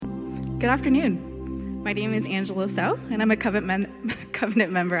Good afternoon. My name is Angela So, and I'm a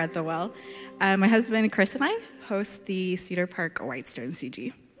covenant member at The Well. My husband, Chris, and I host the Cedar Park Whitestone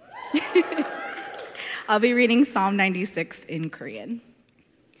CG. I'll be reading Psalm 96 in Korean.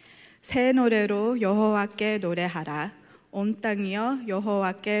 새 노래로 여호와께 노래하라. 온 땅이여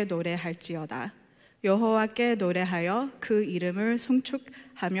여호와께 노래할지어다. 여호와께 노래하여 그 이름을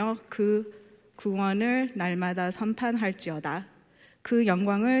송축하며 그 구원을 날마다 선포할지어다. 그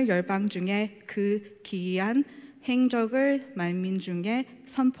영광을 열방 중에 그 기이한 행적을 만민 중에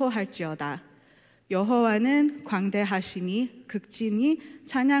선포할지어다. 여호와는 광대하시니 극진히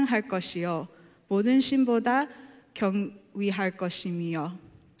찬양할 것이요 모든 신보다 경위할 것이며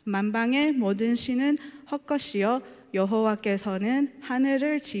만방의 모든 신은 헛것이요 여호와께서는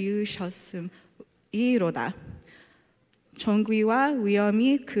하늘을 지으셨음이로다. 존귀와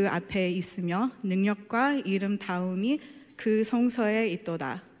위엄이 그 앞에 있으며 능력과 이름다움이 그 성소에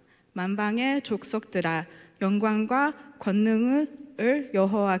있도다. 만방의 족속들아 영광과 권능을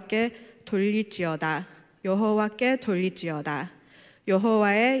여호와께 돌릴지어다. 여호와께 돌릴지어다.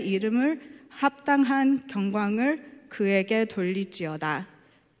 여호와의 이름을 합당한 경광을 그에게 돌릴지어다.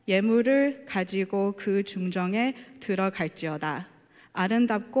 예물을 가지고 그 중정에 들어갈지어다.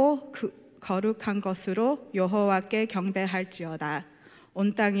 아름답고 거룩한 것으로 여호와께 경배할지어다.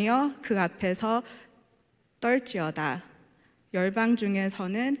 온 땅이여 그 앞에서 떨지어다. 열방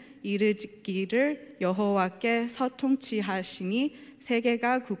중에서는 이르기를 여호와께 서통치하시니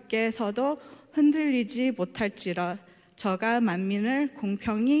세계가 굳게 서도 흔들리지 못할지라. 저가 만민을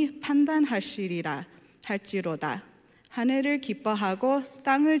공평히 판단하시리라 할지로다. 하늘을 기뻐하고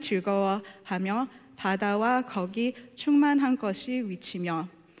땅을 즐거워하며 바다와 거기 충만한 것이 위치며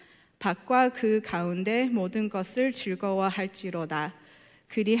밭과 그 가운데 모든 것을 즐거워할지로다.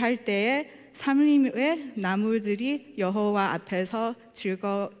 그리할 때에 삼림의 나무들이 여호와 앞에서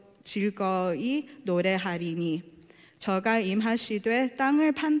즐거이 노래하리니 저가 임하시되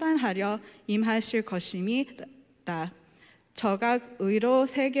땅을 판단하려 임하실 것임이라. 저가 의로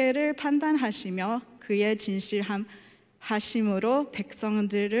세계를 판단하시며 그의 진실하심으로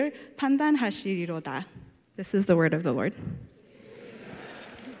백성들을 판단하시리로다. This is the word of the Lord.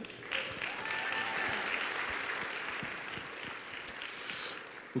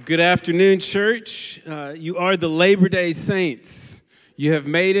 Well, good afternoon, church. You are the Labor Day Saints. You have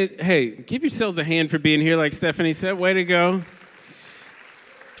made it. Hey, give yourselves a hand for being here, like Stephanie said. Way to go.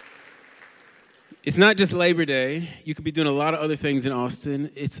 It's not just Labor Day. You could be doing a lot of other things in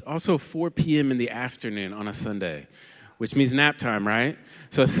Austin. It's also 4 p.m. in the afternoon on a Sunday, which means nap time, right?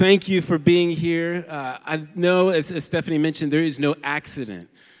 So thank you for being here. I know, as Stephanie mentioned, there is no accident.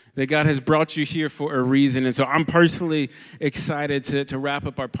 That God has brought you here for a reason. And so I'm personally excited to wrap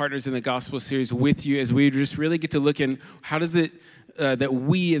up our Partners in the Gospel series with you as we just really get to look in how does it that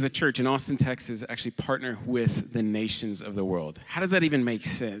we as a church in Austin, Texas actually partner with the nations of the world. How does that even make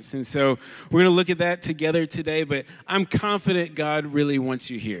sense? And so we're going to look at that together today, but I'm confident God really wants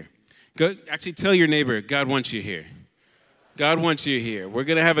you here. Go actually tell your neighbor, God wants you here. God wants you here. We're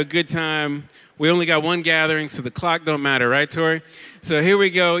going to have a good time. We only got one gathering, so the clock don't matter, right, Tori? So here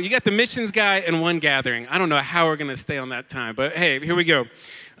we go. You got the missions guy and one gathering. I don't know how we're going to stay on that time, but hey, here we go.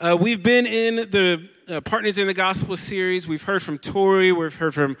 We've been in the Partners in the Gospel series. We've heard from Tori. We've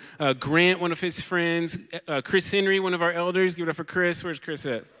heard from Grant, one of his friends. Chris Henry, one of our elders. Give it up for Chris. Where's Chris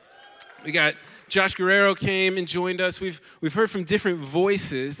at? We got Josh Guerrero came and joined us. We've heard from different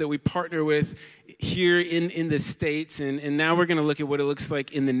voices that we partner with here in the States, and now we're going to look at what it looks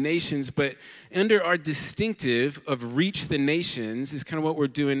like in the nations. But under our distinctive of Reach the Nations is kind of what we're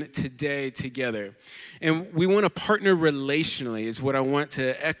doing today together. And we want to partner relationally is what I want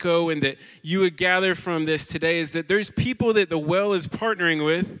to echo, and that you would gather from this today is that there's people that the Well is partnering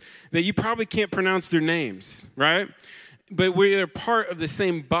with that you probably can't pronounce their names, right? But we're part of the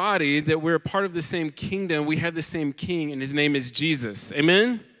same body, that we're a part of the same kingdom. We have the same king, and his name is Jesus.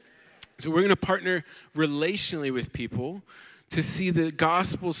 Amen? So we're going to partner relationally with people to see the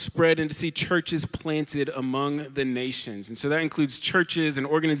gospel spread and to see churches planted among the nations. And so that includes churches and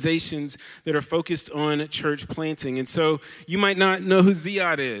organizations that are focused on church planting. And so you might not know who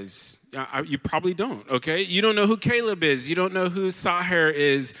Ziad is. You probably don't, okay? You don't know who Caleb is. You don't know who Saher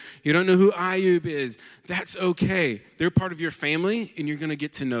is. You don't know who Ayub is. That's okay. They're part of your family, and you're going to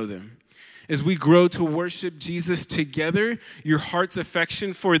get to know them. As we grow to worship Jesus together, your heart's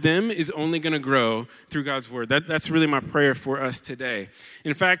affection for them is only going to grow through God's word. That's really my prayer for us today.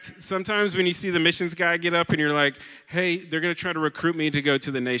 In fact, sometimes when you see the missions guy get up and you're like, hey, they're going to try to recruit me to go to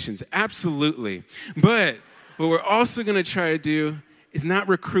the nations. Absolutely. But what we're also going to try to do is not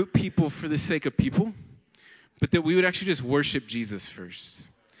recruit people for the sake of people, but that we would actually just worship Jesus first.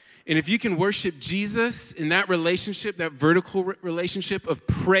 And if you can worship Jesus in that relationship, that vertical relationship of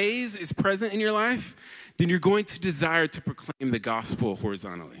praise is present in your life, then you're going to desire to proclaim the gospel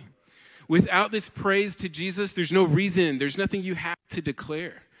horizontally. Without this praise to Jesus, there's no reason, there's nothing you have to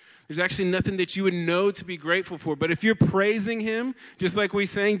declare. There's actually nothing that you would know to be grateful for. But if you're praising him, just like we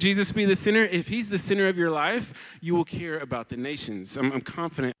sang, Jesus be the center, if he's the center of your life, you will care about the nations. I'm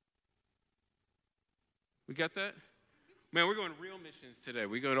confident. We got that? Man, we're going real missions today.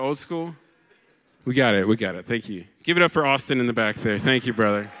 We go to old school. We got it. Thank you. Give it up for Austin in the back there. Thank you,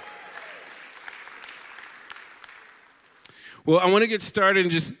 brother. Well, I want to get started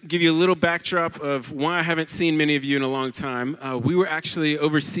and just give you a little backdrop of why I haven't seen many of you in a long time. We were actually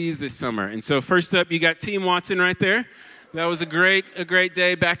overseas this summer. And so first up, you got Team Watson right there. That was a great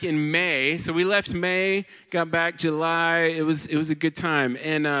day back in May. So we left May, got back July. It was a good time.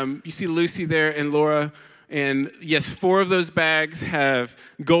 And you see Lucy there and Laura. And yes, 4 of those bags have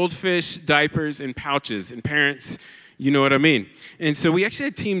goldfish, diapers, and pouches. And parents, you know what I mean. And so we actually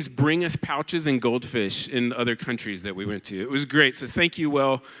had teams bring us pouches and goldfish in other countries that we went to. It was great. So thank you,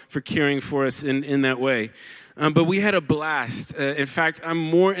 Well, for caring for us in that way. But we had a blast. In fact, I'm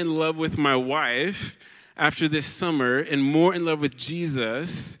more in love with my wife after this summer and more in love with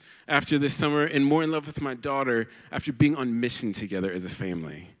Jesus after this summer and more in love with my daughter after being on mission together as a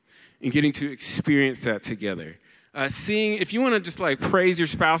family and getting to experience that together. Seeing, if you want to just like praise your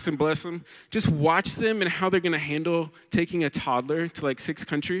spouse and bless them, just watch them and how they're going to handle taking a toddler to like 6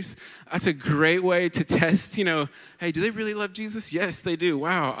 countries. That's a great way to test, hey, do they really love Jesus? Yes, they do.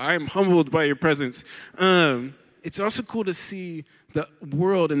 Wow, I'm humbled by your presence. It's also cool to see the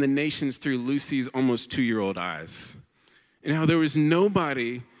world and the nations through Lucy's almost 2-year-old eyes and how there was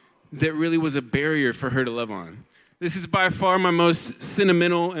nobody that really was a barrier for her to love on. This is by far my most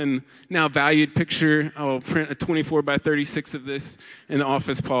sentimental and now valued picture. I'll print a 24 by 36 of this in the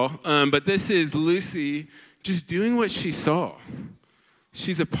office, Paul. But this is Lucy just doing what she saw.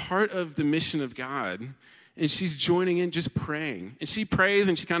 She's a part of the mission of God, and she's joining in, just praying. And she prays,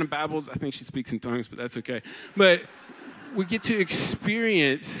 and she kind of babbles. I think she speaks in tongues, but that's okay. But we get to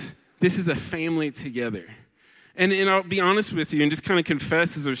experience this as a family together. And I'll be honest with you and just kind of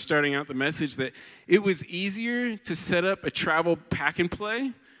confess as we're starting out the message that it was easier to set up a travel pack and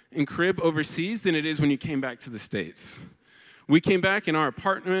play and crib overseas than it is when you came back to the States. We came back and our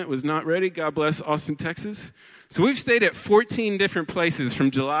apartment was not ready. God bless Austin, Texas. So we've stayed at 14 different places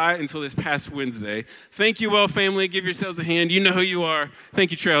from July until this past Wednesday. Thank you, Well family. Give yourselves a hand. You know who you are.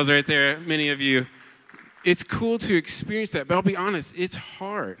 Thank you, Trails, right there, many of you. It's cool to experience that, but I'll be honest, it's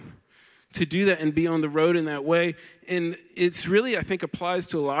hard to do that and be on the road in that way. And it's really, I think, applies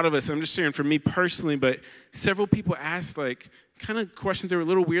to a lot of us. I'm just sharing for me personally, but several people asked, kind of questions that were a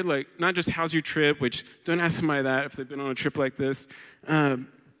little weird, not just how's your trip, which don't ask somebody that if they've been on a trip like this.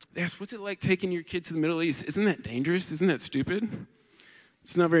 They asked, what's it like taking your kid to the Middle East? Isn't that dangerous? Isn't that stupid?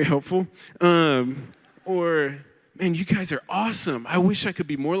 It's not very helpful. Or, man, you guys are awesome. I wish I could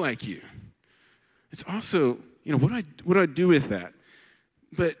be more like you. It's also, what do I do with that?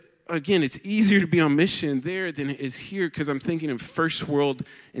 But again, it's easier to be on mission there than it is here because I'm thinking of first world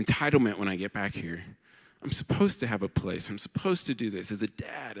entitlement when I get back here. I'm supposed to have a place. I'm supposed to do this as a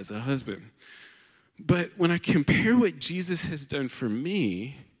dad, as a husband. But when I compare what Jesus has done for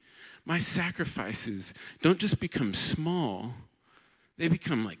me, my sacrifices don't just become small, they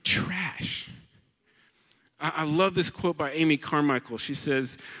become like trash. I love this quote by Amy Carmichael. She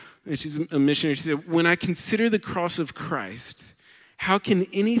says, and she's a missionary, she said, when I consider the cross of Christ, how can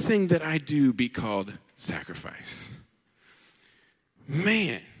anything that I do be called sacrifice?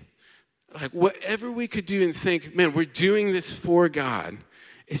 Man, whatever we could do and think, man, we're doing this for God,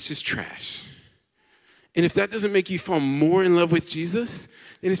 it's just trash. And if that doesn't make you fall more in love with Jesus,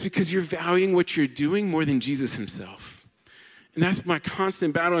 then it's because you're valuing what you're doing more than Jesus himself. And that's my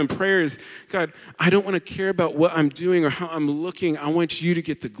constant battle in prayer is, God, I don't want to care about what I'm doing or how I'm looking. I want you to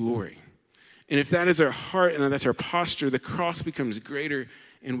get the glory. And if that is our heart and that's our posture, the cross becomes greater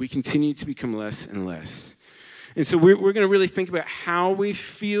and we continue to become less and less. And so we're going to really think about how we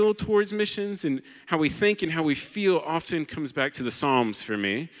feel towards missions, and how we think and how we feel often comes back to the Psalms for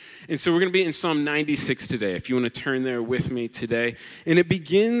me. And so we're going to be in Psalm 96 today, if you want to turn there with me today. And it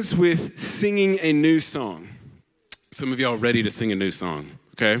begins with singing a new song. Some of y'all ready to sing a new song,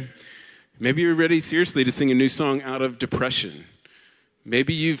 okay? Maybe you're ready seriously to sing a new song out of depression.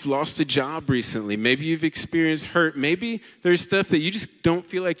 Maybe you've lost a job recently. Maybe you've experienced hurt. Maybe there's stuff that you just don't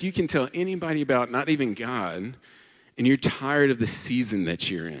feel like you can tell anybody about, not even God, and you're tired of the season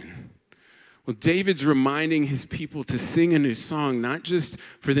that you're in. Well, David's reminding his people to sing a new song, not just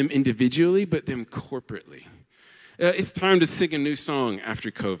for them individually, but them corporately. It's time to sing a new song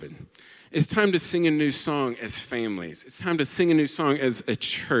after COVID. It's time to sing a new song as families. It's time to sing a new song as a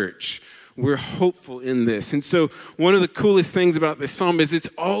church. We're hopeful in this. And so one of the coolest things about this psalm is it's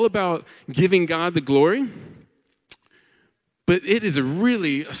all about giving God the glory, but it is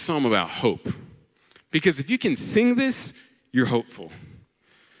really a psalm about hope. Because if you can sing this, you're hopeful.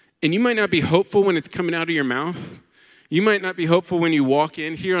 And you might not be hopeful when it's coming out of your mouth. You might not be hopeful when you walk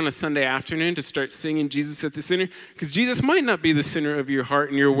in here on a Sunday afternoon to start singing Jesus at the center, because Jesus might not be the center of your heart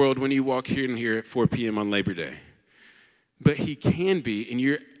and your world when you walk in here at 4 p.m. on Labor Day. But he can be, and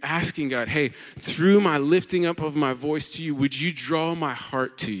you're asking God, hey, through my lifting up of my voice to you, would you draw my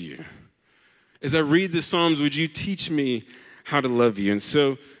heart to you? As I read the Psalms, would you teach me how to love you? And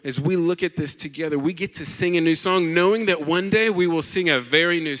so as we look at this together, we get to sing a new song, knowing that one day we will sing a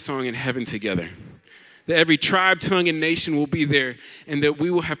very new song in heaven together. That every tribe, tongue, and nation will be there, and that we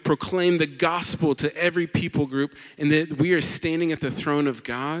will have proclaimed the gospel to every people group, and that we are standing at the throne of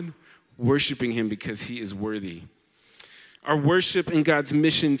God, worshiping him because he is worthy. Our worship and God's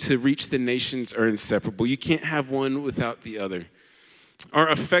mission to reach the nations are inseparable. You can't have one without the other. Our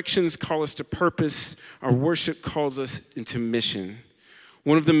affections call us to purpose. Our worship calls us into mission.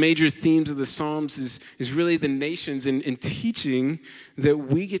 One of the major themes of the Psalms is really the nations and teaching that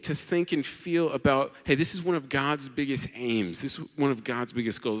we get to think and feel about, hey, this is one of God's biggest aims. This is one of God's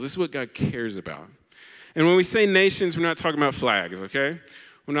biggest goals. This is what God cares about. And when we say nations, we're not talking about flags, okay?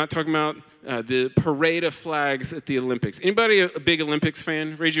 We're not talking about the parade of flags at the Olympics. Anybody a big Olympics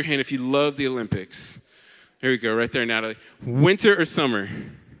fan? Raise your hand if you love the Olympics. There we go, right there, Natalie. Winter or summer?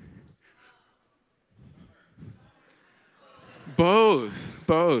 Both.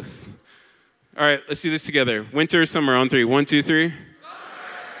 All right, let's do this together. Winter or summer on 3. 1, 2, 3.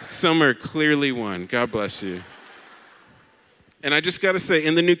 Summer clearly won. God bless you. And I just got to say,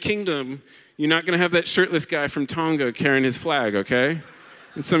 in the new kingdom, you're not going to have that shirtless guy from Tonga carrying his flag, okay?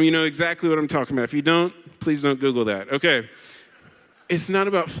 And some of you know exactly what I'm talking about. If you don't, please don't Google that. Okay. It's not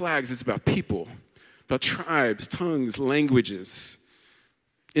about flags. It's about people, about tribes, tongues, languages.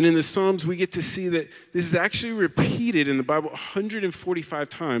 And in the Psalms, we get to see that this is actually repeated in the Bible 145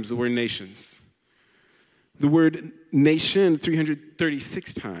 times, the word nations. The word nation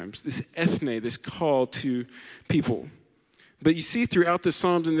 336 times, this ethne, this call to people. But you see throughout the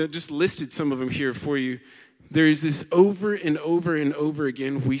Psalms, and I've just listed some of them here for you, there is this over and over and over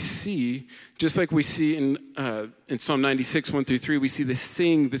again we see, just like we see in Psalm 96, 1 through 3, we see this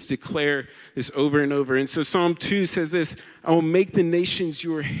sing, this declare, this over and over. And so Psalm 2 says this, I will make the nations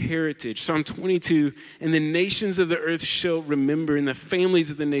your heritage. Psalm 22, and the nations of the earth shall remember, and the families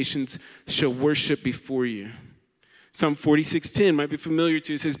of the nations shall worship before you. Psalm 46:10 might be familiar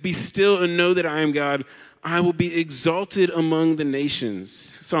to you. It says, be still and know that I am God. I will be exalted among the nations.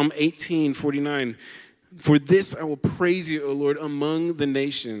 Psalm 18:49. For this I will praise you, O Lord, among the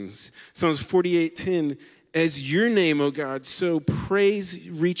nations. Psalms 48:10, as your name, O God, so praise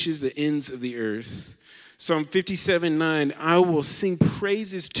reaches the ends of the earth. Psalm 57:9, I will sing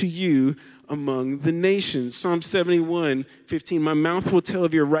praises to you among the nations. Psalm 71:15, my mouth will tell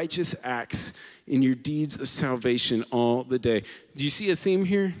of your righteous acts and your deeds of salvation all the day. Do you see a theme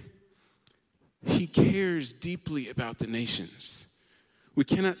here? He cares deeply about the nations. We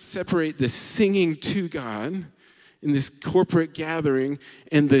cannot separate the singing to God in this corporate gathering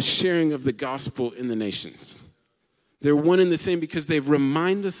and the sharing of the gospel in the nations. They're one and the same because they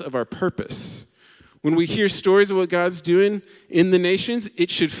remind us of our purpose. When we hear stories of what God's doing in the nations,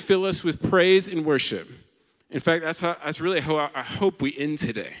 it should fill us with praise and worship. In fact, that's really how I hope we end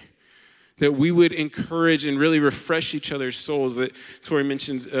today. That we would encourage and really refresh each other's souls that Tori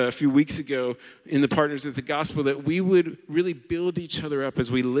mentioned a few weeks ago in the Partners with the Gospel, that we would really build each other up as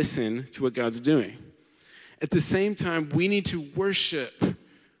we listen to what God's doing. At the same time, we need to worship.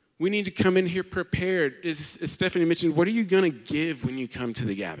 We need to come in here prepared. As Stephanie mentioned, what are you going to give when you come to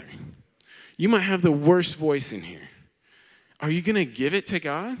the gathering? You might have the worst voice in here. Are you going to give it to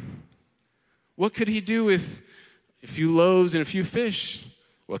God? What could he do with a few loaves and a few fish?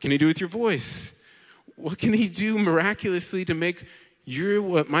 What can he do with your voice? What can he do miraculously to make your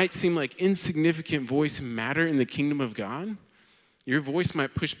what might seem like insignificant voice matter in the kingdom of God? Your voice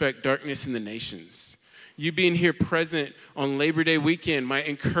might push back darkness in the nations. You being here present on Labor Day weekend might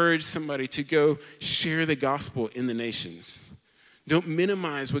encourage somebody to go share the gospel in the nations. Don't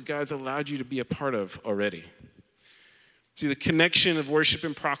minimize what God's allowed you to be a part of already. See, the connection of worship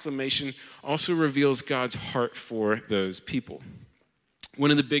and proclamation also reveals God's heart for those people. One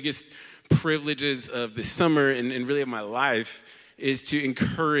of the biggest privileges of the summer and really of my life is to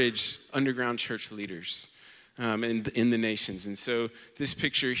encourage underground church leaders in the nations. And so this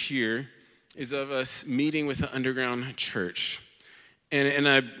picture here is of us meeting with the underground church. And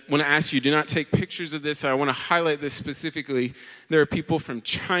I want to ask you, do not take pictures of this. I want to highlight this specifically. There are people from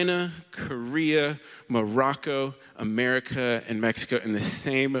China, Korea, Morocco, America, and Mexico in the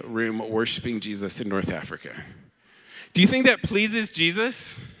same room worshiping Jesus in North Africa. Do you think that pleases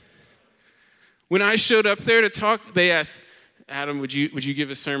Jesus? When I showed up there to talk, they asked, Adam, would you give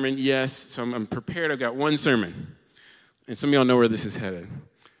a sermon? Yes. So I'm prepared. I've got one sermon. And some of y'all know where this is headed.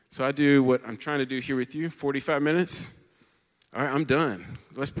 So I do what I'm trying to do here with you, 45 minutes. All right, I'm done.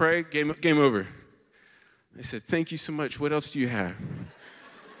 Let's pray. Game over. They said, thank you so much. What else do you have?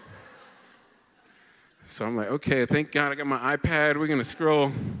 So I'm like, okay, thank God I got my iPad. We're going to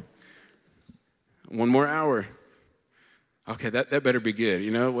scroll. One more hour. Okay, that better be good.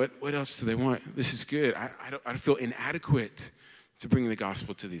 You know, what else do they want? This is good. I feel inadequate to bring the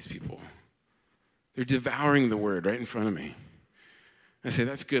gospel to these people. They're devouring the word right in front of me. I say,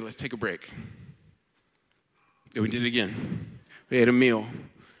 that's good. Let's take a break. And we did it again. We ate a meal.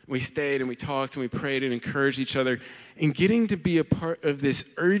 We stayed and we talked and we prayed and encouraged each other. And getting to be a part of this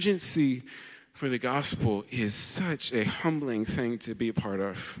urgency for the gospel is such a humbling thing to be a part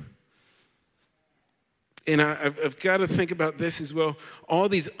of. And I've got to think about this as well. All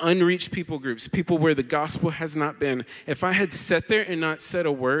these unreached people groups, people where the gospel has not been. If I had sat there and not said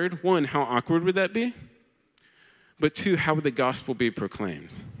a word, one, how awkward would that be? But two, how would the gospel be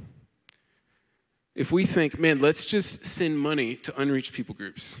proclaimed? If we think, man, let's just send money to unreached people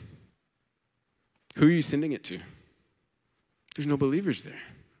groups, who are you sending it to? There's no believers there.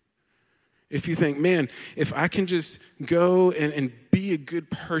 If you think, man, if I can just go and be a good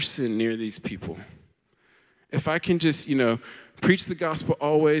person near these people, if I can just, preach the gospel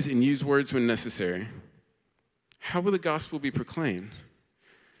always and use words when necessary, how will the gospel be proclaimed?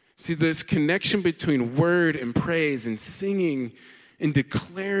 See, this connection between word and praise and singing and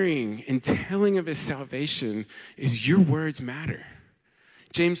declaring and telling of his salvation is your words matter.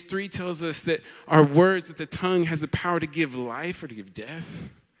 James 3 tells us that our words, that the tongue has the power to give life or to give death.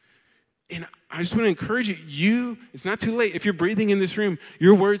 And I just want to encourage you, it's not too late. If you're breathing in this room,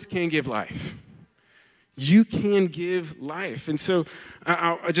 your words can give life. You can give life. And so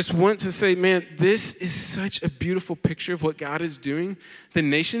I just want to say, man, this is such a beautiful picture of what God is doing. The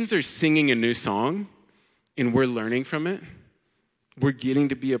nations are singing a new song, and we're learning from it. We're getting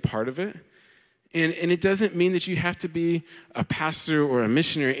to be a part of it. And it doesn't mean that you have to be a pastor or a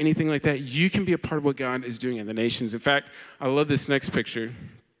missionary or anything like that. You can be a part of what God is doing in the nations. In fact, I love this next picture.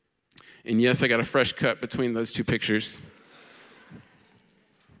 And yes, I got a fresh cut between those two pictures.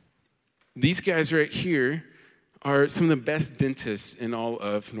 These guys right here are some of the best dentists in all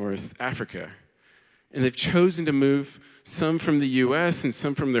of North Africa. And they've chosen to move some from the U.S. and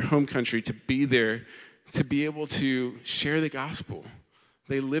some from their home country to be there to be able to share the gospel.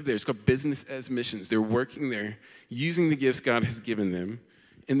 They live there. It's called business as missions. They're working there, using the gifts God has given them,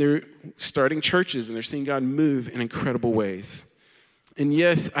 and they're starting churches, and they're seeing God move in incredible ways. And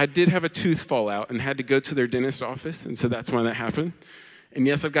yes, I did have a tooth fall out and had to go to their dentist office, and so that's why that happened. And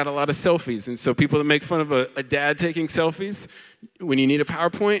yes, I've got a lot of selfies, and so people that make fun of a dad taking selfies, when you need a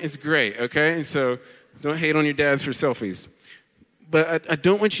PowerPoint, it's great, okay? And so don't hate on your dads for selfies. But I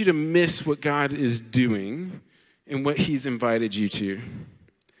don't want you to miss what God is doing and what he's invited you to.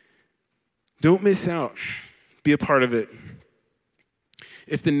 Don't miss out. Be a part of it.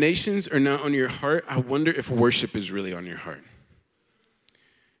 If the nations are not on your heart, I wonder if worship is really on your heart.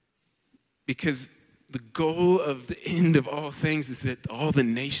 Because the goal of the end of all things is that all the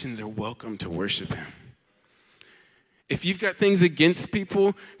nations are welcome to worship him. If you've got things against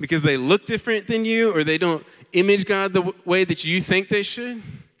people because they look different than you or they don't image God the way that you think they should,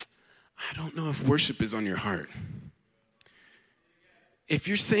 I don't know if worship is on your heart. If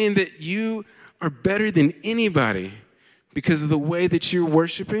you're saying that you are better than anybody because of the way that you're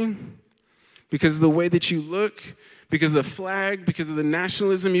worshiping, because of the way that you look, because of the flag, because of the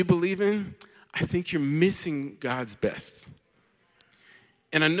nationalism you believe in, I think you're missing God's best.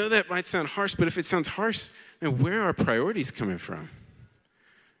 And I know that might sound harsh, but if it sounds harsh, then where are our priorities coming from?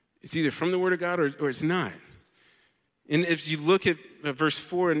 It's either from the Word of God or it's not. And if you look at verse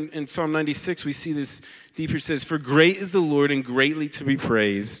 4 in Psalm 96, we see this deeper. It says, "For great is the Lord and greatly to be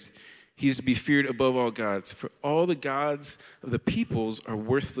praised. He is to be feared above all gods. For all the gods of the peoples are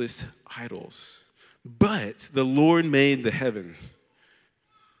worthless idols. But the Lord made the heavens."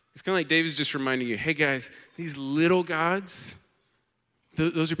 It's kind of like David's just reminding you, hey guys, these little gods,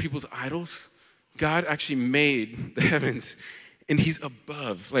 those are people's idols. God actually made the heavens, and he's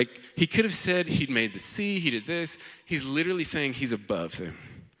above. Like, he could have said he'd made the sea, he did this. He's literally saying he's above them.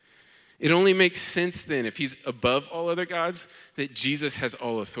 It only makes sense then, if he's above all other gods, that Jesus has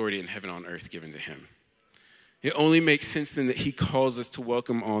all authority in heaven and on earth given to him. It only makes sense then that he calls us to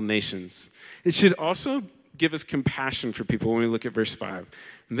welcome all nations. It should also give us compassion for people when we look at verse 5.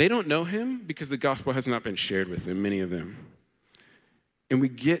 They don't know him because the gospel has not been shared with them, many of them. And we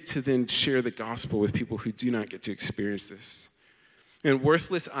get to then share the gospel with people who do not get to experience this. And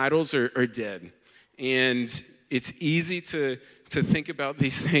worthless idols are dead. And it's easy to think about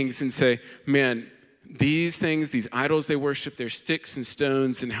these things and say, man, these things, these idols they worship, they're sticks and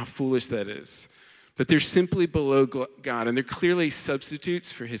stones, and how foolish that is. But they're simply below God, and they're clearly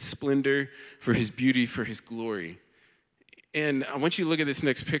substitutes for his splendor, for his beauty, for his glory. And I want you to look at this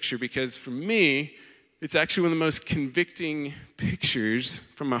next picture, because for me, it's actually one of the most convicting pictures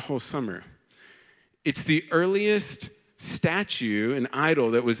from my whole summer. It's the earliest statue, an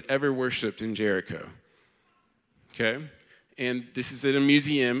idol that was ever worshipped in Jericho. Okay? And this is at a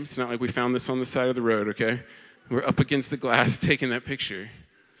museum. It's not like we found this on the side of the road, okay? We're up against the glass taking that picture.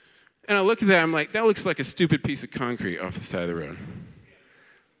 And I look at that, I'm like, that looks like a stupid piece of concrete off the side of the road.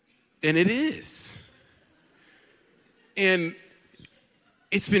 And it is. And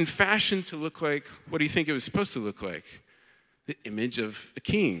it's been fashioned to look like, what do you think it was supposed to look like? The image of a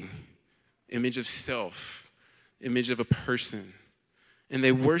king, image of self, image of a person. And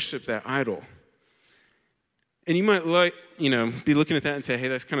they worship that idol. And you might be looking at that and say, hey,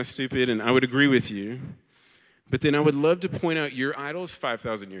 that's kind of stupid, and I would agree with you. But then I would love to point out your idols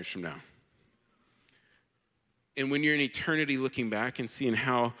 5,000 years from now. And when you're in eternity looking back and seeing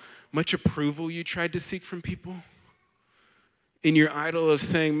how much approval you tried to seek from people, in your idol of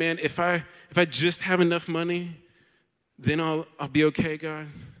saying, man, if I just have enough money, then I'll be okay, God.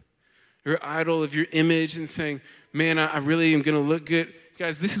 Your idol of your image and saying, man, I really am going to look good.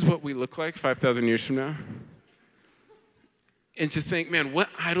 Guys, this is what we look like 5,000 years from now. And to think, man, what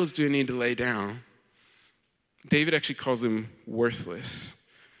idols do I need to lay down? David actually calls them worthless.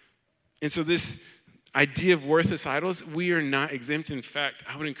 And so this idea of worthless idols, we are not exempt. In fact,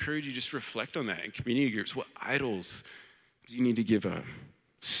 I would encourage you just reflect on that in community groups. What idols do you need to give up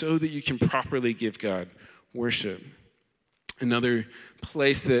so that you can properly give God worship? Another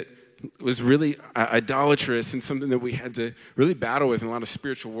place that was really idolatrous and something that we had to really battle with in a lot of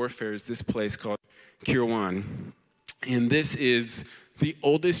spiritual warfare is this place called Kirwan. And this is the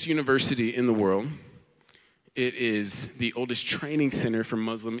oldest university in the world. It is the oldest training center for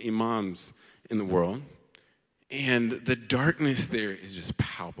Muslim imams in the world. And the darkness there is just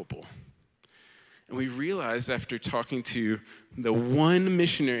palpable. And we realized after talking to the one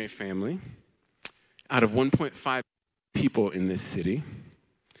missionary family out of 1.5 people in this city,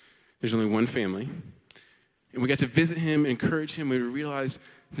 there's only one family. And we got to visit him, encourage him. We realized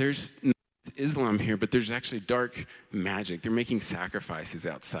there's not Islam here, but there's actually dark magic. They're making sacrifices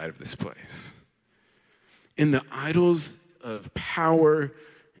outside of this place. And the idols of power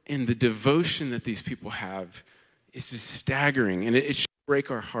and the devotion that these people have is just staggering. And it should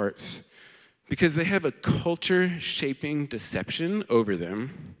break our hearts because they have a culture-shaping deception over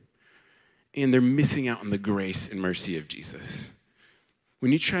them, and they're missing out on the grace and mercy of Jesus.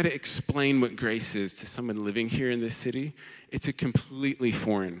 When you try to explain what grace is to someone living here in this city, it's a completely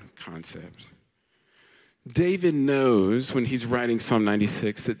foreign concept. David knows when he's writing Psalm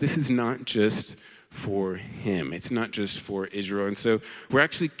 96 that this is not just for him. It's not just for Israel. And so we're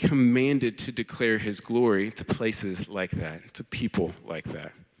actually commanded to declare his glory to places like that, to people like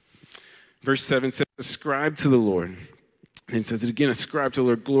that. Verse 7 says, ascribe to the Lord. And it says it again, ascribe to the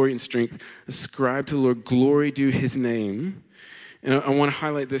Lord glory and strength. Ascribe to the Lord glory due his name. And I want to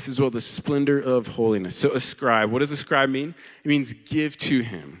highlight this as well, the splendor of holiness. So ascribe, what does ascribe mean? It means give to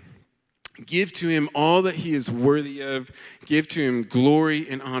him. Give to him all that he is worthy of. Give to him glory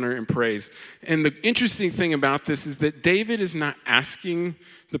and honor and praise. And the interesting thing about this is that David is not asking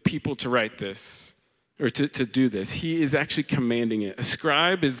the people to write this or to do this. He is actually commanding it.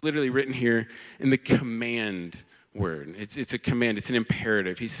 Ascribe is literally written here in the command word. It's a command. It's an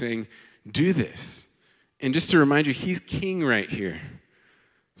imperative. He's saying, do this. And just to remind you, he's king right here.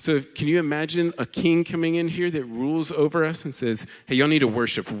 So can you imagine a king coming in here that rules over us and says, hey, y'all need to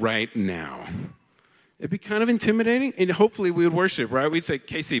worship right now? It'd be kind of intimidating, and hopefully we would worship, right? We'd say,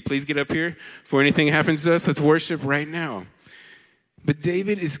 Casey, please get up here before anything happens to us. Let's worship right now. But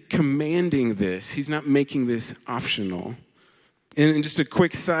David is commanding this. He's not making this optional. And just a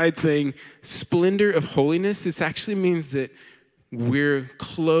quick side thing, splendor of holiness, this actually means that we're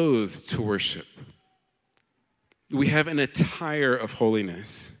clothed to worship. We have an attire of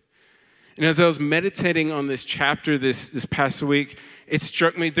holiness. And as I was meditating on this chapter this past week, it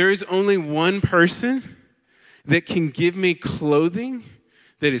struck me there is only one person that can give me clothing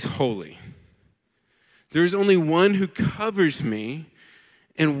that is holy. There is only one who covers me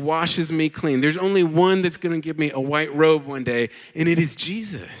and washes me clean. There's only one that's going to give me a white robe one day, and it is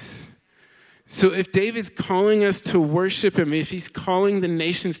Jesus. So if David's calling us to worship him, if he's calling the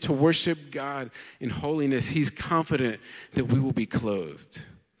nations to worship God in holiness, he's confident that we will be clothed,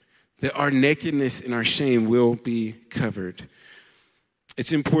 that our nakedness and our shame will be covered.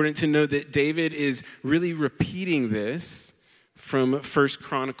 It's important to know that David is really repeating this from 1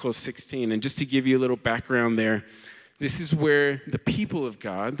 Chronicles 16. And just to give you a little background there, this is where the people of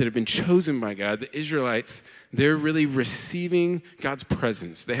God that have been chosen by God, the Israelites, they're really receiving God's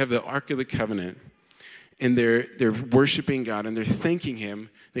presence. They have the Ark of the Covenant, and they're worshiping God, and they're thanking him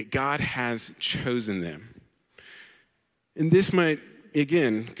that God has chosen them. And this might,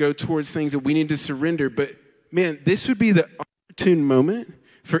 again, go towards things that we need to surrender, but man, this would be the opportune moment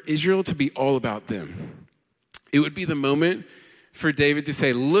for Israel to be all about them. It would be the moment for David to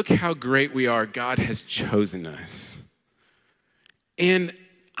say, look how great we are. God has chosen us. And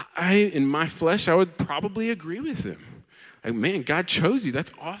in my flesh, I would probably agree with him. Like, man, God chose you.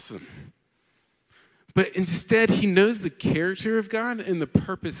 That's awesome. But instead, he knows the character of God and the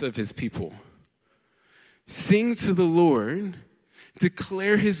purpose of his people. Sing to the Lord,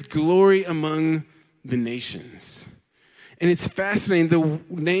 declare his glory among the nations. And it's fascinating. The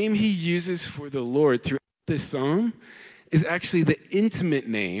name he uses for the Lord throughout this psalm is actually the intimate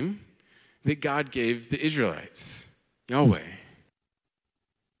name that God gave the Israelites, Yahweh.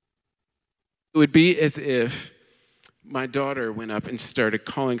 It would be as if my daughter went up and started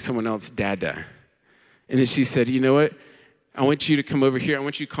calling someone else Dada. And then she said, you know what? I want you to come over here. I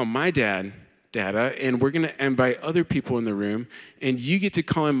want you to call my dad Dada, and we're going to invite other people in the room, and you get to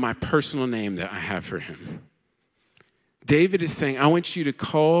call him my personal name that I have for him. David is saying, I want you to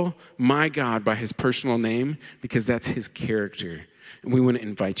call my God by his personal name because that's his character. And we want to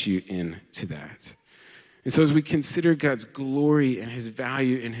invite you into that. And so as we consider God's glory and his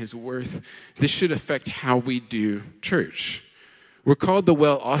value and his worth, this should affect how we do church. We're called the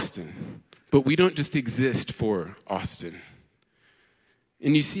Well Austin, but we don't just exist for Austin.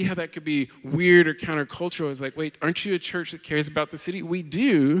 And you see how that could be weird or countercultural. It's like, wait, aren't you a church that cares about the city? We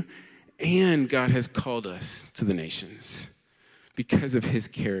do, and God has called us to the nations because of his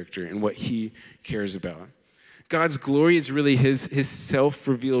character and what he cares about. God's glory is really his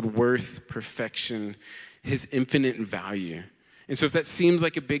self-revealed worth, perfection, his infinite value. And so if that seems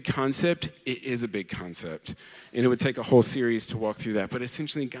like a big concept, it is a big concept. And it would take a whole series to walk through that. But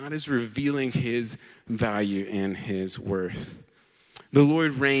essentially, God is revealing his value and his worth. The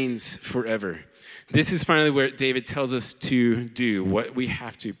Lord reigns forever. This is finally what David tells us to do, what we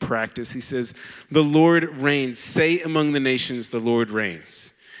have to practice. He says, the Lord reigns. Say among the nations, the Lord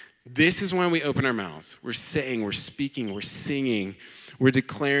reigns. This is why we open our mouths. We're saying, we're speaking, we're singing, we're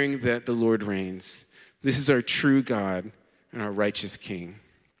declaring that the Lord reigns. This is our true God and our righteous King.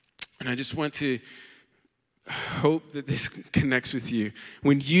 And I just want to hope that this connects with you.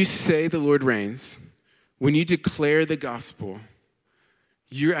 When you say the Lord reigns, when you declare the gospel,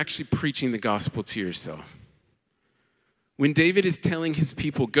 you're actually preaching the gospel to yourself. When David is telling his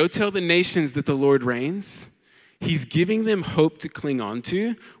people, go tell the nations that the Lord reigns, he's giving them hope to cling on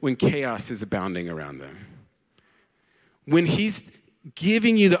to when chaos is abounding around them. When he's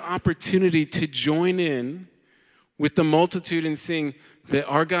giving you the opportunity to join in with the multitude and sing that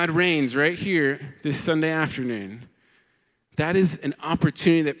our God reigns right here this Sunday afternoon, that is an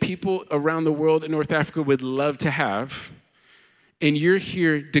opportunity that people around the world in North Africa would love to have. And you're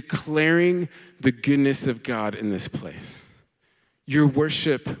here declaring the goodness of God in this place. Your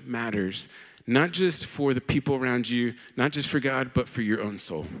worship matters, not just for the people around you, not just for God, but for your own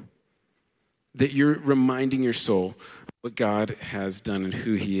soul. That you're reminding your soul what God has done and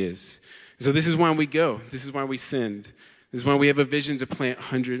who he is. So this is why we go. This is why we send. This is why we have a vision to plant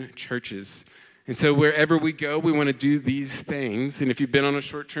 100 churches. And so wherever we go, we want to do these things. And if you've been on a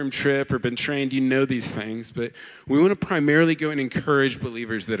short-term trip or been trained, you know these things. But we want to primarily go and encourage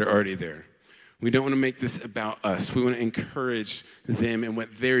believers that are already there. We don't want to make this about us. We want to encourage them and what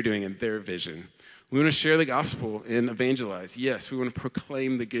they're doing and their vision. We want to share the gospel and evangelize. Yes, we want to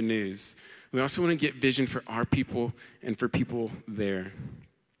proclaim the good news. We also want to get vision for our people and for people there.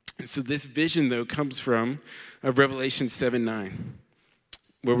 And so this vision, though, comes from Revelation 7:9,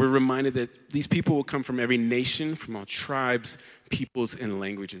 where we're reminded that these people will come from every nation, from all tribes, peoples, and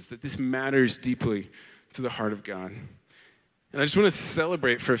languages, that this matters deeply to the heart of God. And I just want to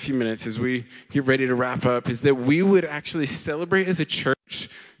celebrate for a few minutes as we get ready to wrap up, is that we would actually celebrate as a church,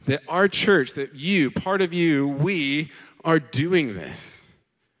 that our church, that you, part of you, we are doing this.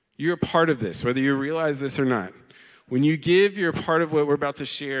 You're a part of this, whether you realize this or not. When you give, you're a part of what we're about to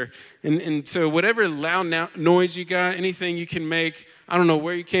share. And so whatever loud noise you got, anything you can make, I don't know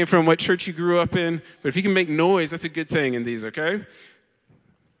where you came from, what church you grew up in, but if you can make noise, that's a good thing in these, okay?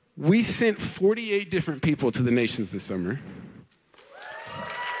 We sent 48 different people to the nations this summer.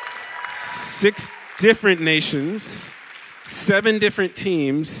 6 different nations, 7 different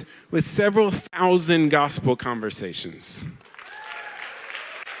teams with several thousand gospel conversations.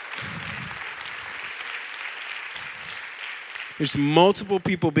 There's multiple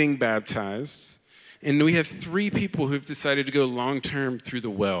people being baptized, and we have 3 people who've decided to go long-term through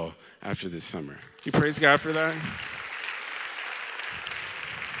the well after this summer. You praise God for that?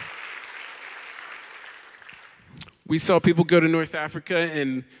 We saw people go to North Africa,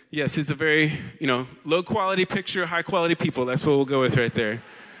 and yes, it's a very, low-quality picture, high-quality people. That's what we'll go with right there.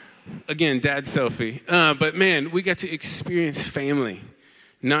 Again, dad selfie. But man, we got to experience family,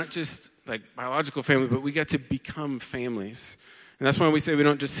 not just like biological family, but we got to become families. And that's why we say we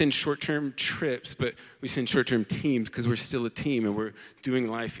don't just send short-term trips, but we send short-term teams because we're still a team and we're doing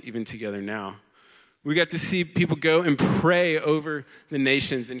life even together now. We got to see people go and pray over the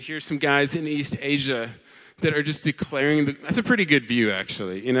nations, and here's some guys in East Asia that are just declaring, that's a pretty good view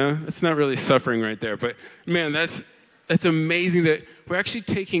actually, That's not really suffering right there, but man, that's amazing that we're actually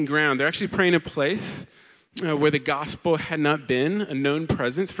taking ground. They're actually praying a place where the gospel had not been a known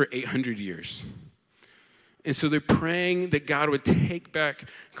presence for 800 years. And so they're praying that God would take back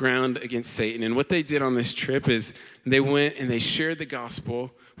ground against Satan. And what they did on this trip is they went and they shared the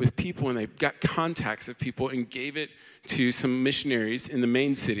gospel with people, and they got contacts of people and gave it to some missionaries in the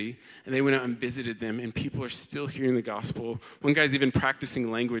main city. And they went out and visited them, and people are still hearing the gospel. One guy's even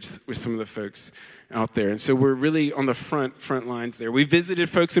practicing language with some of the folks out there. And so we're really on the front lines there. We visited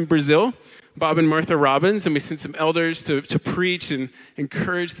folks in Brazil, Bob and Martha Robbins, and we sent some elders to preach and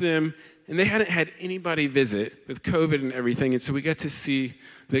encourage them. And they hadn't had anybody visit with COVID and everything. And so we got to see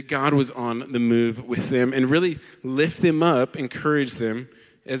that God was on the move with them and really lift them up, encourage them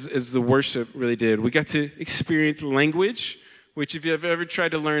as the worship really did. We got to experience language, which if you've ever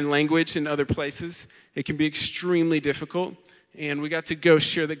tried to learn language in other places, it can be extremely difficult. And we got to go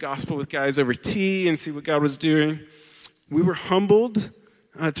share the gospel with guys over tea and see what God was doing. We were humbled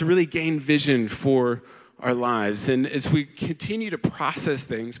to really gain vision for our lives. And as we continue to process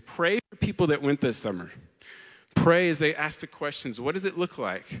things, pray for people that went this summer. Pray as they ask the questions, what does it look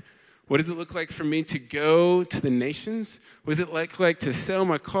like? What does it look like for me to go to the nations? What does it look like to sell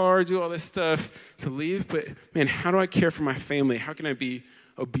my car, do all this stuff, to leave? But man, how do I care for my family? How can I be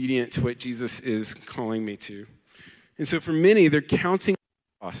obedient to what Jesus is calling me to? And so for many, they're counting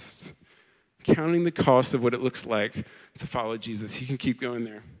the cost of what it looks like to follow Jesus. You can keep going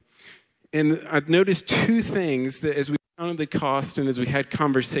there. And I've noticed 2 things that as we counted the cost and as we had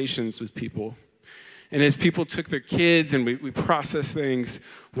conversations with people, and as people took their kids and we processed things,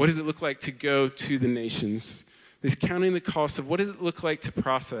 what does it look like to go to the nations? This counting the cost of what does it look like to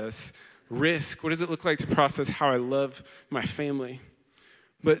process risk? What does it look like to process how I love my family?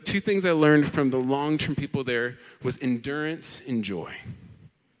 But 2 things I learned from the long-term people there was endurance and joy.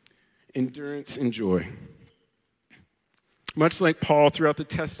 Endurance and joy. Much like Paul throughout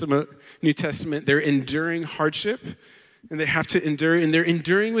the New Testament, they're enduring hardship, and they have to endure, and they're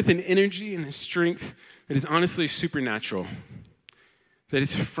enduring with an energy and a strength that is honestly supernatural, that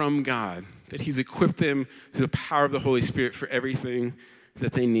is from God, that he's equipped them through the power of the Holy Spirit for everything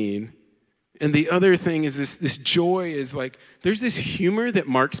that they need. And the other thing is this joy is like, there's this humor that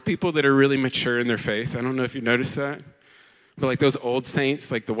marks people that are really mature in their faith. I don't know if you noticed that. But like those old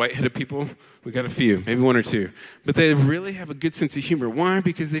saints, like the white-headed people, we got a few, maybe 1 or 2. But they really have a good sense of humor. Why?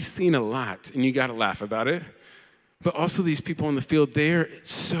 Because they've seen a lot, and you got to laugh about it. But also these people in the field, they're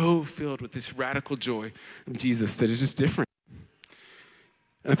so filled with this radical joy of Jesus that is just different.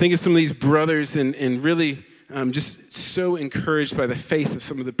 And I think of some of these brothers and really just so encouraged by the faith of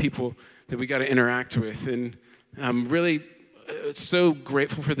some of the people that we got to interact with. And really so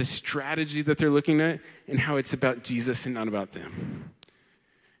grateful for the strategy that they're looking at and how it's about Jesus and not about them.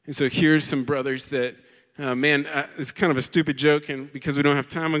 And so here's some brothers that, it's kind of a stupid joke, and because we don't have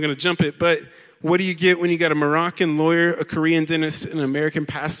time, I'm going to jump it. But what do you get when you got a Moroccan lawyer, a Korean dentist, and an American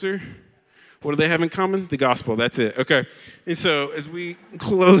pastor? What do they have in common? The gospel. That's it. Okay. And so as we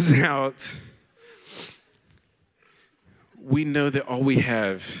close out, we know that all we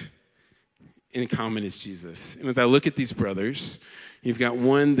have in common is Jesus. And as I look at these brothers, you've got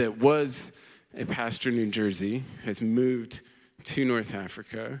one that was a pastor in New Jersey, has moved to North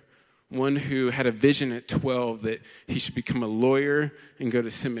Africa, one who had a vision at 12 that he should become a lawyer and go to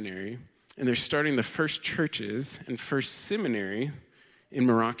seminary. And they're starting the first churches and first seminary in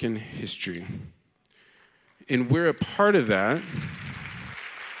Moroccan history. And we're a part of that.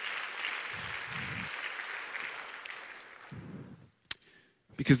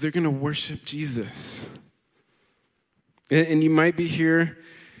 Because they're going to worship Jesus. And you might be here,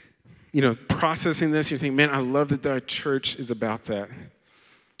 processing this. You're thinking, man, I love that our church is about that.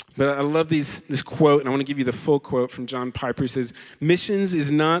 But I love this quote, and I want to give you the full quote from John Piper. He says, missions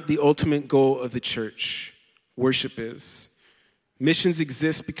is not the ultimate goal of the church. Worship is. Missions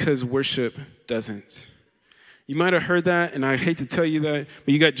exist because worship doesn't. You might have heard that, and I hate to tell you that,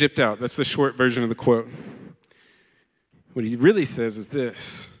 but you got gypped out. That's the short version of the quote. What he really says is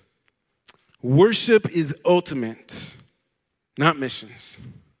this: worship is ultimate, not missions.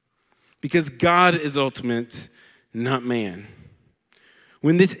 Because God is ultimate, not man.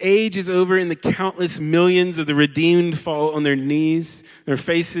 When this age is over and the countless millions of the redeemed fall on their knees, their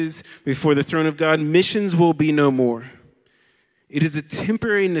faces before the throne of God, missions will be no more. It is a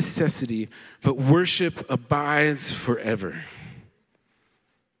temporary necessity, but worship abides forever.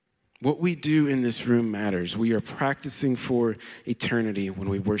 What we do in this room matters. We are practicing for eternity when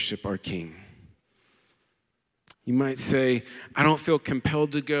we worship our King. You might say, I don't feel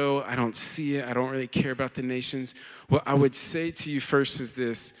compelled to go. I don't see it. I don't really care about the nations. What I would say to you first is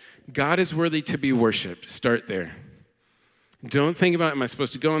this: God is worthy to be worshiped. Start there. Don't think about, am I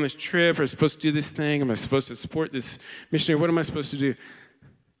supposed to go on this trip? Am I supposed to do this thing? Am I supposed to support this missionary? What am I supposed to do?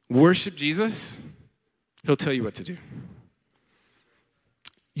 Worship Jesus. He'll tell you what to do.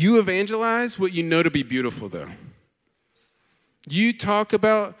 You evangelize what you know to be beautiful, though. You talk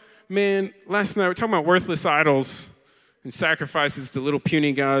about, man, last night we were talking about worthless idols and sacrifices to little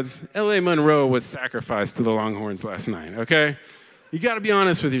puny gods. L.A. Monroe was sacrificed to the Longhorns last night, okay? You got to be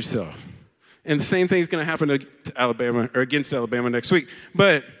honest with yourself. And the same thing is going to happen to Alabama or against Alabama next week.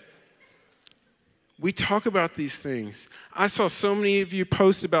 But we talk about these things. I saw so many of you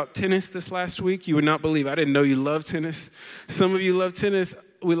post about tennis this last week. You would not believe. I didn't know you loved tennis. Some of you love tennis.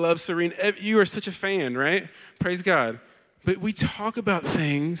 We love Serena. You are such a fan, right? Praise God. But we talk about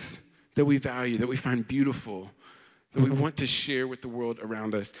things that we value, that we find beautiful, that we want to share with the world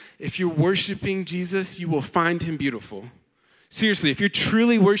around us. If you're worshiping Jesus, you will find him beautiful. Seriously, if you're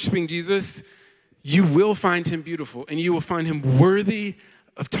truly worshiping Jesus, you will find him beautiful, and you will find him worthy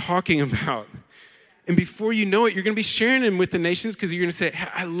of talking about. And before you know it, you're going to be sharing him with the nations, because you're going to say,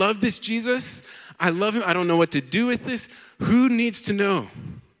 I love this Jesus. I love him. I don't know what to do with this. Who needs to know?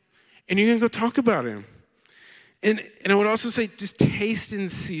 And you're going to go talk about him. And I would also say, just taste and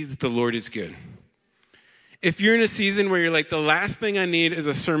see that the Lord is good. If you're in a season where you're like, the last thing I need is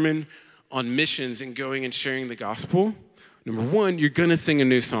a sermon on missions and going and sharing the gospel, number one, you're going to sing a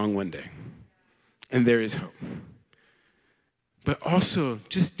new song one day. And there is hope. But also,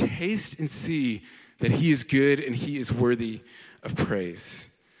 just taste and see that he is good and he is worthy of praise.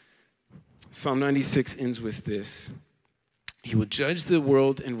 Psalm 96 ends with this: he will judge the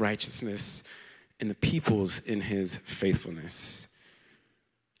world in righteousness and the peoples in his faithfulness.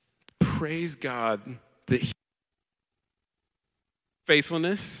 Praise God that he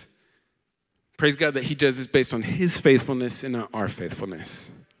faithfulness. Praise God that he does this based on his faithfulness and not our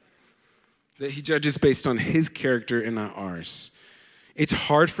faithfulness. That he judges based on his character and not ours. It's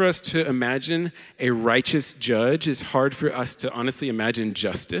hard for us to imagine a righteous judge. It's hard for us to honestly imagine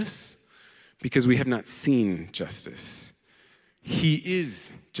justice because we have not seen justice. He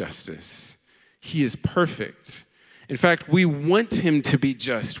is justice. He is perfect. In fact, we want him to be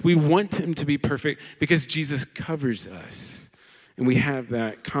just. We want him to be perfect because Jesus covers us. And we have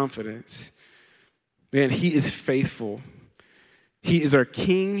that confidence. Man, he is faithful. He is our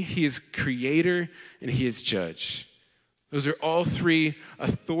king, he is creator, and he is judge. Those are all three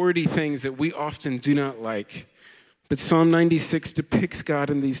authority things that we often do not like. But Psalm 96 depicts God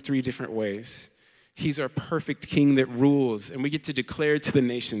in these three different ways. He's our perfect king that rules, and we get to declare to the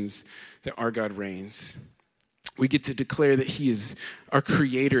nations that our God reigns. We get to declare that he is our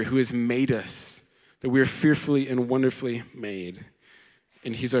creator who has made us, that we are fearfully and wonderfully made.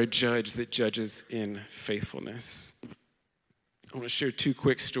 And he's our judge that judges in faithfulness. I want to share two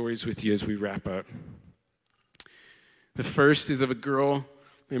quick stories with you as we wrap up. The first is of a girl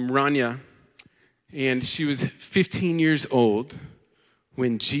named Rania, and she was 15 years old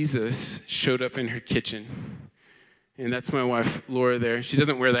when Jesus showed up in her kitchen. And that's my wife, Laura, there. She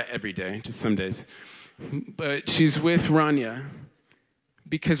doesn't wear that every day, just some days. But she's with Rania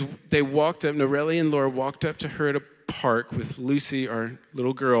because they walked up, Norelli and Laura walked up to her at a park with Lucy, our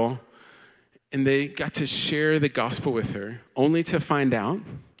little girl, and they got to share the gospel with her, only to find out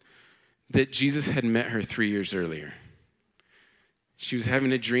that Jesus had met her 3 years earlier. She was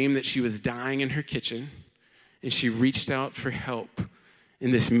having a dream that she was dying in her kitchen, and she reached out for help.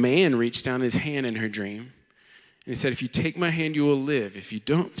 And this man reached down his hand in her dream he said, if you take my hand, you will live. If you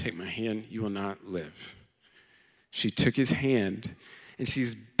don't take my hand, you will not live. She took his hand, and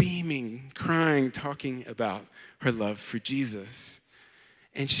she's beaming, crying, talking about her love for Jesus.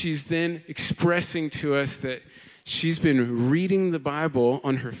 And she's then expressing to us that she's been reading the Bible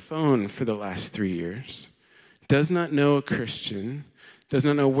on her phone for the last 3 years, does not know a Christian, does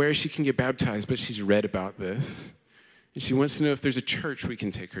not know where she can get baptized, but she's read about this. And she wants to know if there's a church we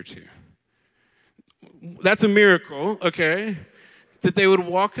can take her to. That's a miracle, okay? That they would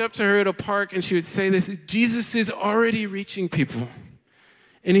walk up to her at a park and she would say this, Jesus is already reaching people.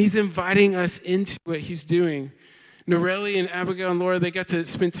 And he's inviting us into what he's doing. Norelli and Abigail and Laura, they got to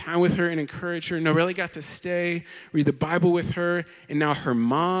spend time with her and encourage her. Norelli got to stay, read the Bible with her. And now her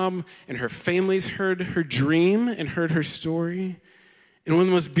mom and her family's heard her dream and heard her story. And one of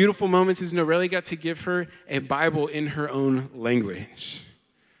the most beautiful moments is Norelli got to give her a Bible in her own language.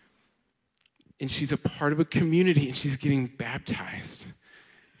 And she's a part of a community, and she's getting baptized.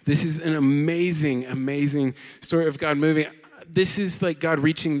 This is an amazing, amazing story of God moving. This is like God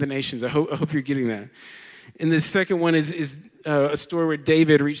reaching the nations. I hope you're getting that. And the second one is a story where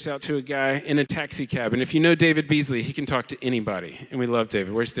David reached out to a guy in a taxi cab. And if you know David Beasley, he can talk to anybody. And we love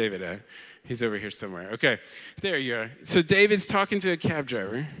David. Where's David at? He's over here somewhere. Okay, there you are. So David's talking to a cab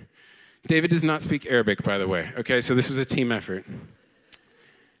driver. David does not speak Arabic, by the way. Okay, so this was a team effort.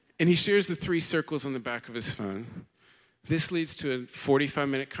 And he shares the 3 circles on the back of his phone. This leads to a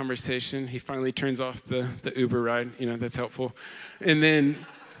 45-minute conversation. He finally turns off the Uber ride. You know, that's helpful. And then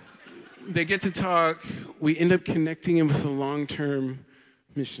they get to talk. We end up connecting him with a long-term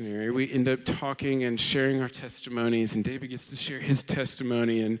missionary. We end up talking and sharing our testimonies, and David gets to share his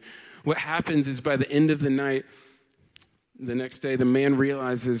testimony. And what happens is by the end of the night, the next day, the man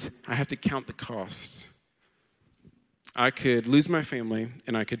realizes, I have to count the cost. I could lose my family,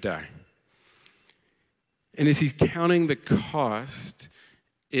 and I could die. And as he's counting the cost,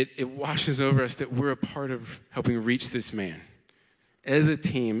 it washes over us that we're a part of helping reach this man. As a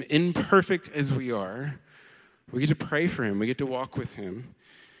team, imperfect as we are, we get to pray for him. We get to walk with him.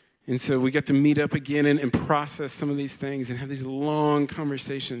 And so we get to meet up again and process some of these things and have these long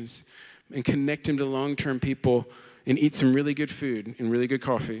conversations and connect him to long-term people and eat some really good food and really good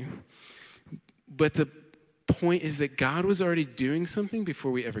coffee. But the point is that God was already doing something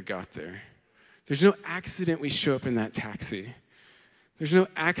before we ever got there. There's no accident we show up in that taxi. There's no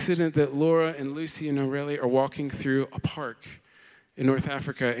accident that Laura and Lucy and Aurelie are walking through a park in North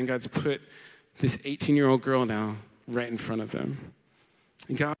Africa and God's put this 18-year-old girl now right in front of them.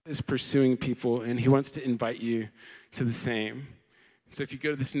 And God is pursuing people, and he wants to invite you to the same. So if you go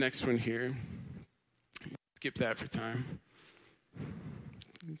to this next one here, skip that for time.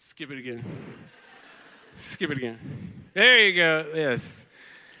 Skip it again. Skip it again. There you go. Yes.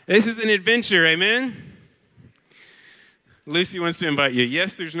 This is an adventure, amen? Lucy wants to invite you.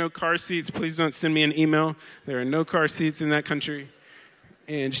 Yes, there's no car seats. Please don't send me an email. There are no car seats in that country.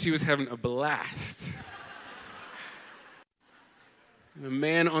 And she was having a blast. The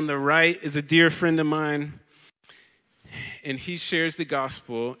man on the right is a dear friend of mine. And he shares the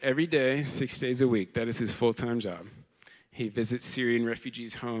gospel every day, 6 days a week. That is his full-time job. He visits Syrian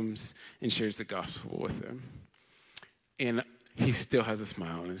refugees' homes and shares the gospel with them. And he still has a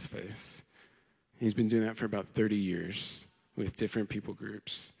smile on his face. He's been doing that for about 30 years with different people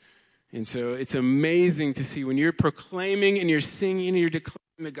groups. And so it's amazing to see when you're proclaiming and you're singing and you're declaring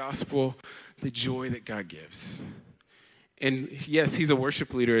the gospel, the joy that God gives. And yes, he's a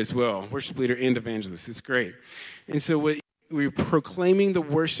worship leader as well, worship leader and evangelist. It's great. And so when we're proclaiming the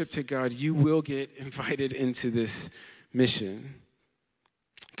worship to God, you will get invited into this mission.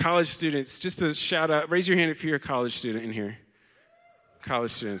 College students, just a shout out. Raise your hand if you're a college student in here.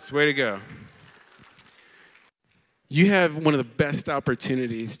 College students, way to go. You have one of the best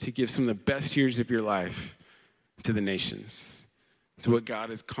opportunities to give some of the best years of your life to the nations, to what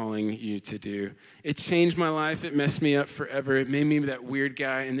God is calling you to do. It changed my life. It messed me up forever. It made me that weird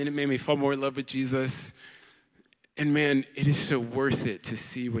guy, and then it made me fall more in love with Jesus. And man, it is so worth it to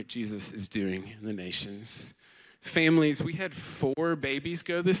see what Jesus is doing in the nations. Families, we had 4 babies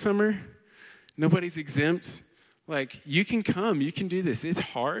go this summer. Nobody's exempt. Like, you can come. You can do this. It's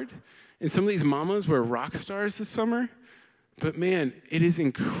hard. And some of these mamas were rock stars this summer. But man, it is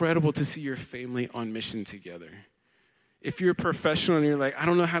incredible to see your family on mission together. If you're a professional and you're like, I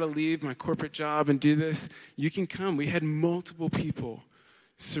don't know how to leave my corporate job and do this, you can come. We had multiple people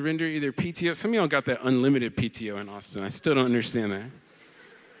surrender either PTO. Some of y'all got that unlimited PTO in Austin. I still don't understand that.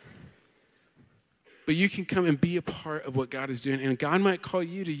 But you can come and be a part of what God is doing. And God might call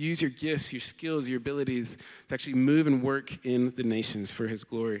you to use your gifts, your skills, your abilities to actually move and work in the nations for his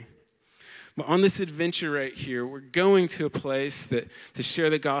glory. But on this adventure right here, we're going to a place to share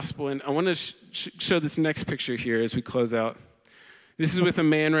the gospel. And I want to show this next picture here as we close out. This is with a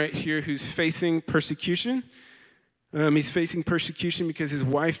man right here who's facing persecution. He's facing persecution because his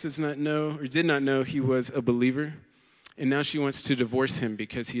wife did not know he was a believer. And now she wants to divorce him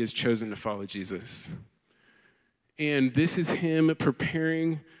because he has chosen to follow Jesus. And this is him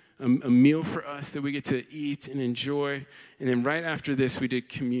preparing a meal for us that we get to eat and enjoy. And then right after this, we did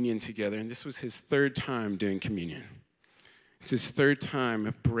communion together. And this was his third time doing communion. It's his third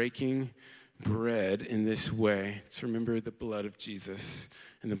time breaking bread in this way to remember the blood of Jesus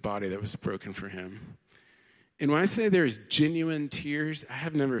and the body that was broken for him. And when I say there's genuine tears, I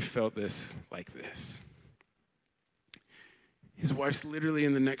have never felt this like this. His wife's literally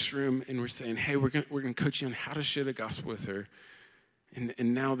in the next room, and we're saying, hey, we're gonna coach you on how to share the gospel with her.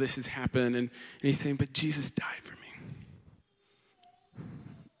 And now this has happened. And he's saying, but Jesus died for me.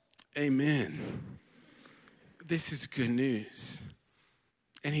 Amen. This is good news.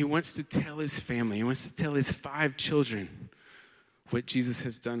 And he wants to tell his family, he wants to tell his 5 children what Jesus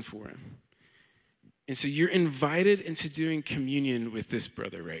has done for him. And so you're invited into doing communion with this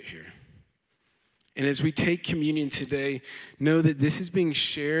brother right here. And as we take communion today, know that this is being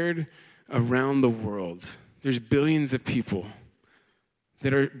shared around the world. There's billions of people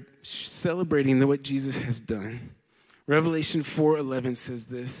that are celebrating what Jesus has done. Revelation 4:11 says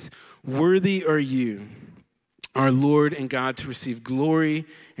this, worthy are you, our Lord and God, to receive glory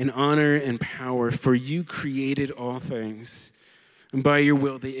and honor and power, for you created all things. And by your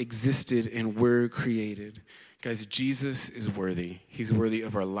will they existed and were created. Guys, Jesus is worthy. He's worthy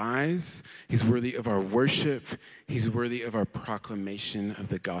of our lives. He's worthy of our worship. He's worthy of our proclamation of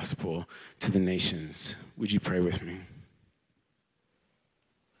the gospel to the nations. Would you pray with me?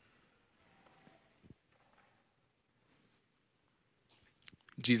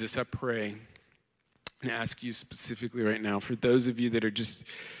 Jesus, I pray and ask you specifically right now for those of you that are just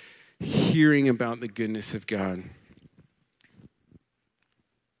hearing about the goodness of God.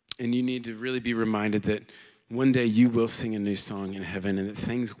 And you need to really be reminded that one day you will sing a new song in heaven and that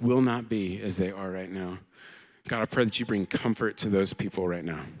things will not be as they are right now. God, I pray that you bring comfort to those people right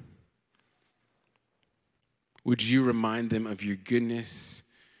now. Would you remind them of your goodness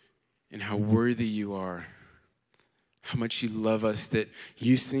and how worthy you are, how much you love us, that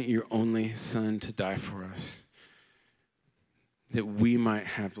you sent your only son to die for us, that we might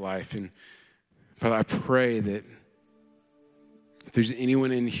have life. And Father, I pray that if there's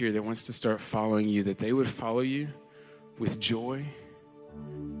anyone in here that wants to start following you, that they would follow you with joy.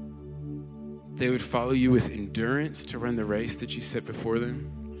 They would follow you with endurance to run the race that you set before them.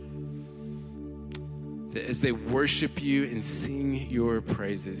 That as they worship you and sing your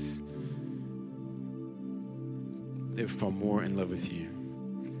praises, they would fall more in love with you.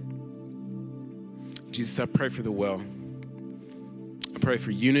 Jesus, I pray for the well. I pray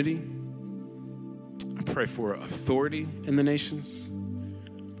for unity. I pray for authority in the nations.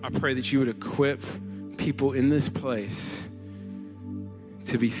 I pray that you would equip people in this place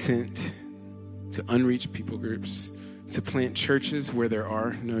to be sent to unreached people groups, to plant churches where there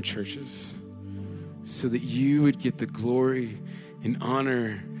are no churches, so that you would get the glory and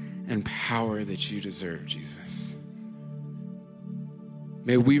honor and power that you deserve, Jesus.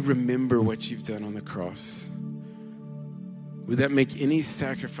 May we remember what you've done on the cross. Would that make any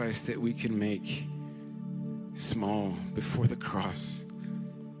sacrifice that we can make small before the cross?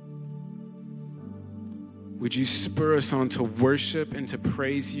 Would you spur us on to worship and to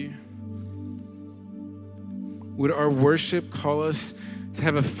praise you? Would our worship call us to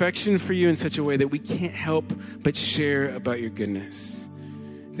have affection for you in such a way that we can't help but share about your goodness,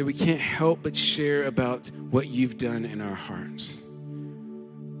 that we can't help but share about what you've done in our hearts?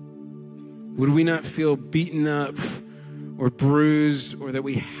 Would we not feel beaten up or bruised or that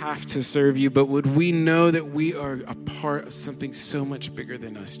we have to serve you, but would we know that we are a part of something so much bigger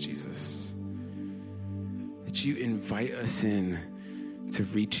than us, Jesus? That you invite us in to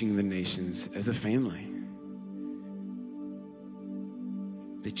reaching the nations as a family.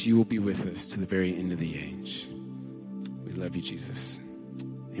 That you will be with us to the very end of the age. We love you, Jesus.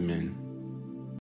 Amen.